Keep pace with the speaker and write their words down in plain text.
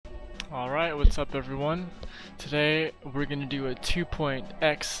Alright, what's up everyone? Today we're going to do a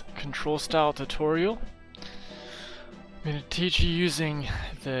 2.x control style tutorial. I'm going to teach you using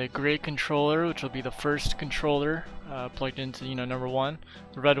the gray controller, which will be the first controller plugged into number 1.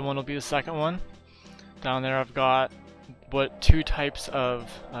 The red one will be the second one. Down there I've got what two types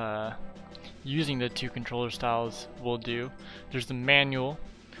of using the two controller styles will do. There's the manual,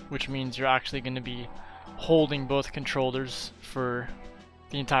 which means you're actually going to be holding both controllers for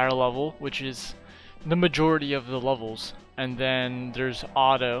the entire level, which is the majority of the levels. And then there's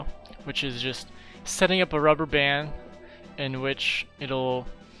auto, which is just setting up a rubber band in which it'll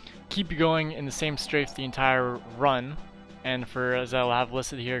keep you going in the same strafe the entire run. And for, as I'll have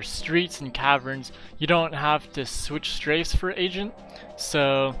listed here, streets and caverns, you don't have to switch strafes for agent,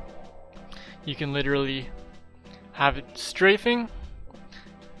 so you can literally have it strafing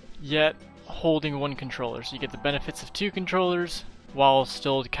yet holding one controller, so you get the benefits of two controllers while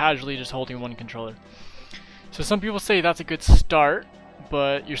still casually just holding one controller. So some people say that's a good start,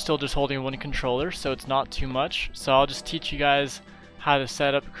 but you're still just holding one controller, so it's not too much. So I'll just teach you guys how to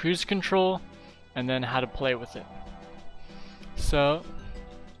set up cruise control and then how to play with it. So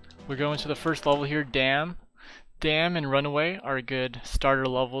we're going to the first level here, Dam. Dam and Runaway are good starter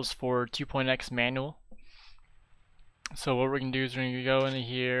levels for 2.x manual. So what we're going to do is we're going to go into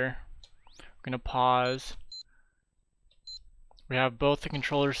here, we're going to pause. We have both the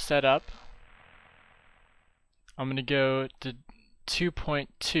controllers set up. I'm going to go to 2.2.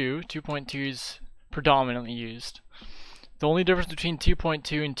 2.2 is predominantly used. The only difference between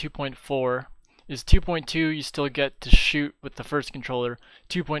 2.2 and 2.4 is 2.2 you still get to shoot with the first controller.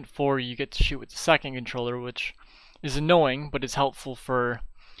 2.4 you get to shoot with the second controller, which is annoying, but it's helpful for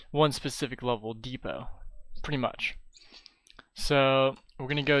one specific level, Depot, pretty much. So we're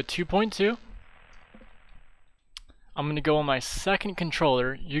going to go 2.2. I'm going to go on my second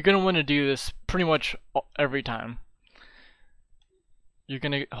controller. You're going to want to do this pretty much every time. You're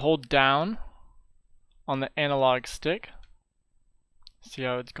going to hold down on the analog stick. See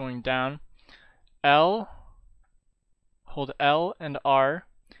how it's going down. L, hold L and R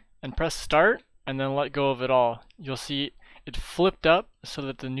and press start and then let go of it all. You'll see it flipped up so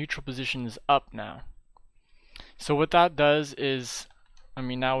that the neutral position is up now. So what that does is,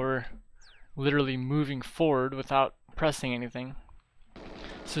 now we're literally moving forward without pressing anything.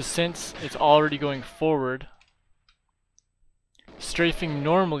 So since it's already going forward, strafing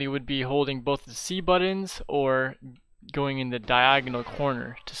normally would be holding both the C buttons or going in the diagonal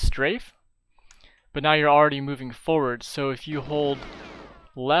corner to strafe. But now you're already moving forward, so if you hold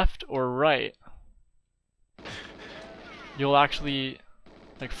left or right, you'll actually,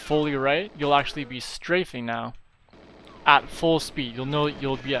 fully right, you'll actually be strafing now at full speed. You'll know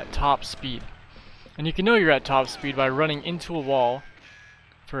you'll be at top speed. And you can know you're at top speed by running into a wall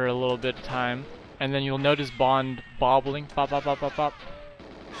for a little bit of time, and then you'll notice Bond bobbling, bop, bop, bop, bop, bop.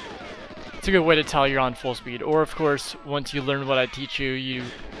 It's a good way to tell you're on full speed. Or of course, once you learn what I teach you, you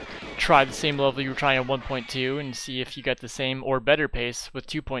try the same level you were trying at 1.2 and see if you get the same or better pace with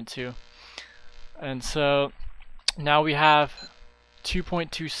 2.2. And so now we have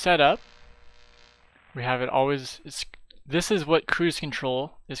 2.2 set up. We have it always. This is what cruise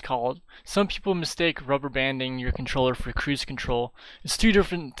control is called. Some people mistake rubber banding your controller for cruise control. It's two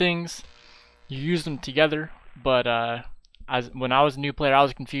different things. You use them together, but when I was a new player, I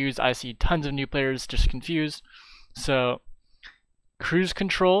was confused. I see tons of new players just confused. So cruise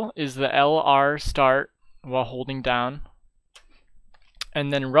control is the LR start while holding down,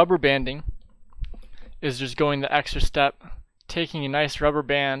 and then rubber banding is just going the extra step, taking a nice rubber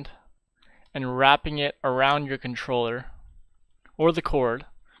band and wrapping it around your controller or the cord.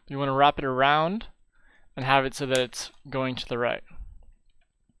 You want to wrap it around and have it so that it's going to the right.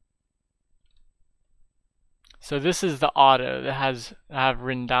 So this is the auto that I have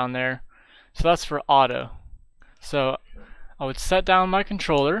written down there. So that's for auto. So I would set down my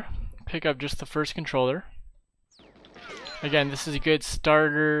controller, pick up just the first controller. Again, this is a good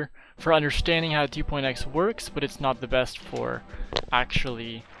starter for understanding how 2.x works, but it's not the best for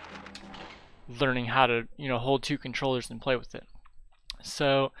actually learning how to hold two controllers and play with it.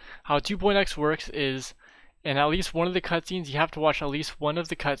 So how 2.x works is, in at least one of the cutscenes, you have to watch at least one of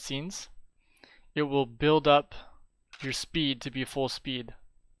the cutscenes. It will build up your speed to be full speed.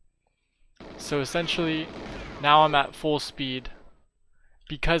 So essentially, now I'm at full speed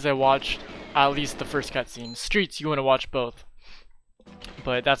because I watched at least the first cutscene. Streets, you want to watch both,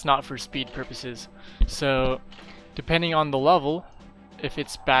 but that's not for speed purposes. So depending on the level, if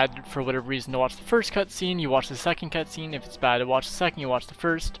it's bad for whatever reason to watch the first cutscene, you watch the second cutscene. If it's bad to watch the second, you watch the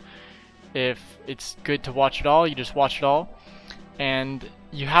first. If it's good to watch it all, you just watch it all. And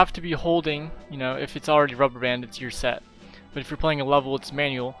you have to be holding, you know, if it's already rubber band, it's your set. But if you're playing a level, it's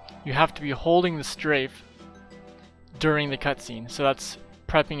manual. You have to be holding the strafe during the cutscene. So that's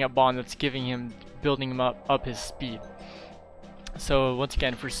prepping up Bond, that's giving him, building him up his speed. So once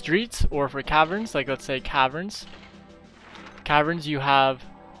again, for streets or for caverns, like let's say caverns, you have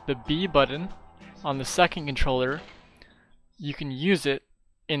the B button on the second controller. You can use it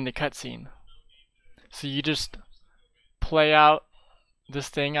in the cutscene. So you just play out this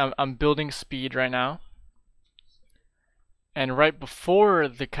thing. I'm building speed right now. And right before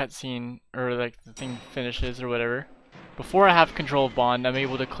the cutscene, or like the thing finishes or whatever, before I have control of Bond, I'm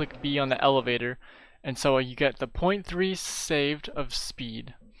able to click B on the elevator, and so you get the 0.3 saved of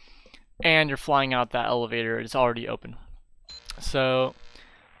speed, and you're flying out that elevator. It's already open. So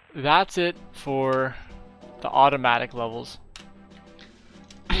that's it for the automatic levels.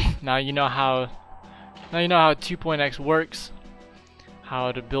 Now you know how 2.x works,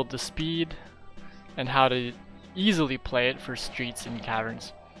 how to build the speed, and how to easily play it for streets and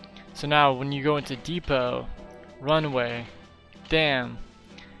caverns. So now when you go into depot, runway, dam,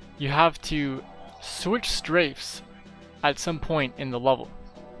 you have to switch strafes at some point in the level.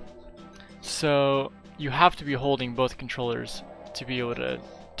 So you have to be holding both controllers to be able to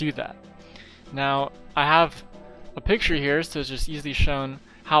do that. Now I have a picture here, so it's just easily shown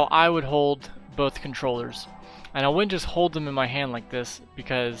how I would hold both controllers. And I wouldn't just hold them in my hand like this,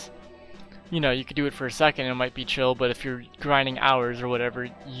 because you know, you could do it for a second and it might be chill, but if you're grinding hours or whatever,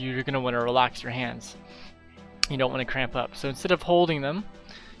 you're going to want to relax your hands. You don't want to cramp up. So instead of holding them,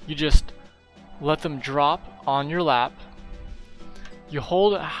 you just let them drop on your lap. You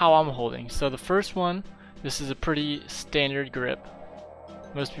hold how I'm holding. So the first one, this is a pretty standard grip.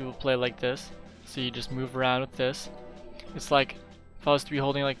 Most people play like this. So you just move around with this. It's like, if I was to be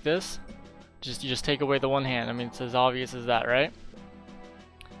holding like this, you just take away the one hand. I mean, it's as obvious as that, right?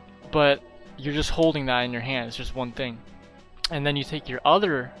 But you're just holding that in your hand. It's just one thing. And then you take your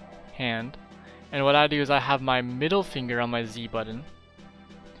other hand, and what I do is I have my middle finger on my Z button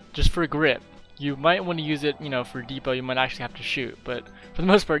just for grip. You might want to use it, you know, for depot. You might actually have to shoot, but for the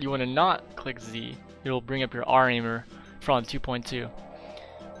most part you want to not click Z. It'll bring up your R aimer for on 2.2.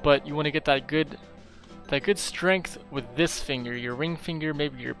 But you want to get that good strength with this finger, your ring finger,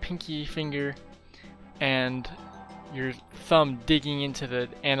 maybe your pinky finger, and your thumb digging into the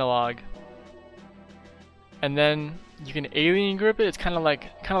analog. And then you can alien grip it. It's kind of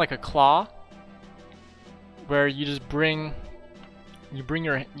like a claw, where you just bring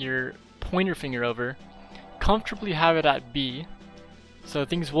your pointer finger over, comfortably have it at B. So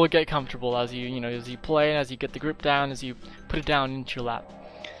things will get comfortable as you play, and as you get the grip down, as you put it down into your lap.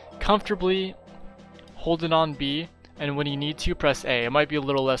 Comfortably hold it on B, and when you need to, press A. It might be a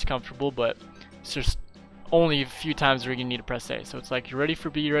little less comfortable, but it's just only a few times where you need to press A. So it's like you're ready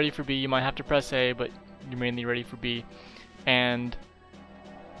for B, you might have to press A, but you're mainly ready for B. And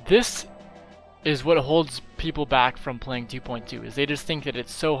this is what holds people back from playing 2.2, is they just think that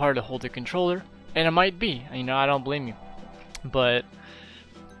it's so hard to hold the controller, and it might be, you know, I don't blame you. But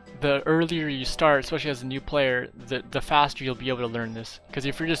the earlier you start, especially as a new player, the faster you'll be able to learn this. Because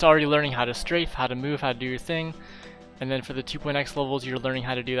if you're just already learning how to strafe, how to move, how to do your thing, and then for the 2.x levels you're learning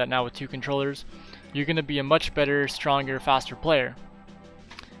how to do that now with two controllers, you're going to be a much better, stronger, faster player.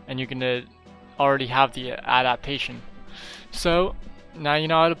 And you're going to already have the adaptation. So now you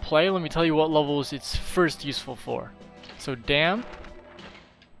know how to play. Let me tell you what levels it's first useful for. So dam,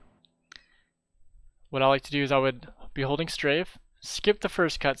 what I like to do is I would be holding strafe, skip the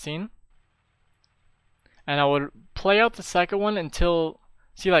first cutscene, and I would play out the second one until,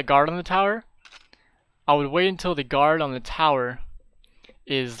 see that guard on the tower? I would wait until the guard on the tower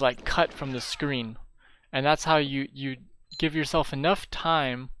is like cut from the screen, and that's how you give yourself enough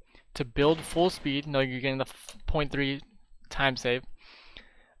time to build full speed. No, you're getting the 0.3 time save,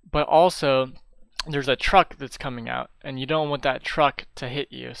 but also there's a truck that's coming out, and you don't want that truck to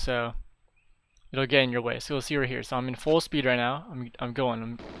hit you, so it'll get in your way. So you'll see right here. So I'm in full speed right now.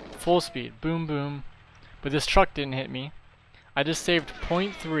 I'm full speed, boom boom, but this truck didn't hit me. I just saved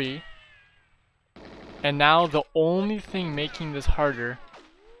 0.3, and now the only thing making this harder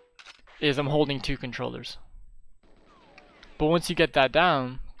is I'm holding two controllers. But once you get that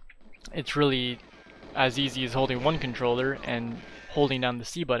down, it's really as easy as holding one controller and holding down the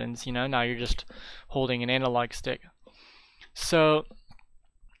C buttons, you know. Now you're just holding an analog stick. So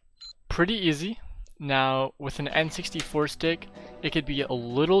pretty easy. Now with an N64 stick, it could be a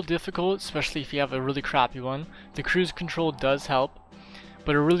little difficult, especially if you have a really crappy one. The cruise control does help,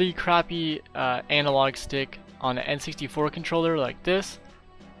 but a really crappy analog stick on an N64 controller like this,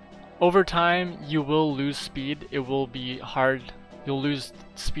 over time you will lose speed. It will be hard you'll lose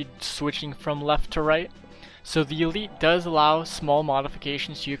speed switching from left to right. So the Elite does allow small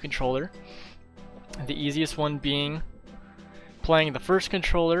modifications to your controller. The easiest one being playing the first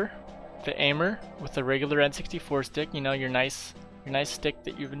controller, the aimer, with the regular N64 stick, you know, your nice stick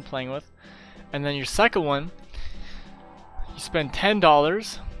that you've been playing with. And then your second one, you spend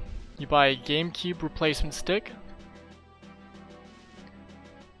 $10, you buy a GameCube replacement stick,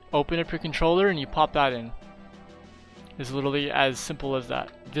 open up your controller, and you pop that in. It's literally as simple as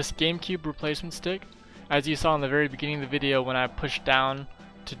that. This GameCube replacement stick, as you saw in the very beginning of the video when I pushed down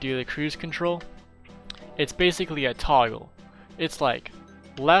to do the cruise control, it's basically a toggle. It's like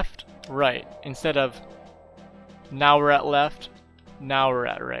left, right, instead of now we're at left, now we're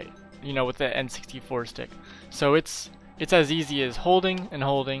at right, you know, with the N64 stick. So it's as easy as holding and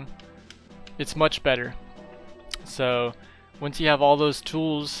holding. It's much better. So once you have all those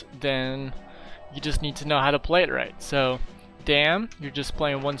tools, then you just need to know how to play it right. So damn, you're just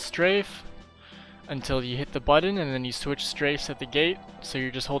playing one strafe until you hit the button, and then you switch strafes at the gate. So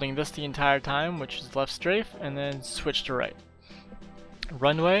you're just holding this the entire time, which is left strafe, and then switch to right.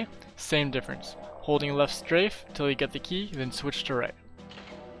 Runway, same difference. Holding left strafe until you get the key, then switch to right.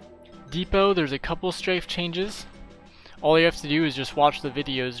 Depot, there's a couple strafe changes. All you have to do is just watch the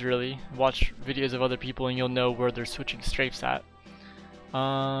videos, really. Watch videos of other people and you'll know where they're switching strafes at.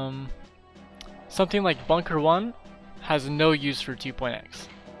 Something like Bunker 1 has no use for 2.x.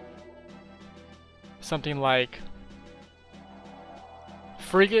 Something like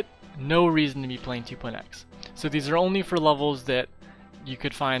Frigate, no reason to be playing 2.x. So these are only for levels that you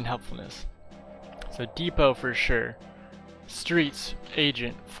could find helpfulness. So Depot for sure. Streets,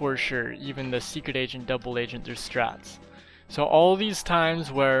 Agent for sure. Even the Secret Agent, Double Agent, there's strats. So all these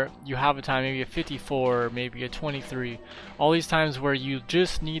times where you have a time, maybe a 54, maybe a 23, all these times where you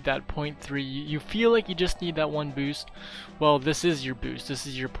just need that 0.3, you feel like you just need that one boost, well, this is your boost. This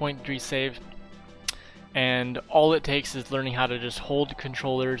is your 0.3 save. And all it takes is learning how to just hold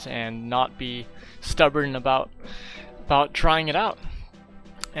controllers and not be stubborn about trying it out.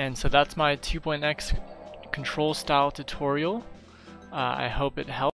 And so that's my 2.x control style tutorial. I hope it helped.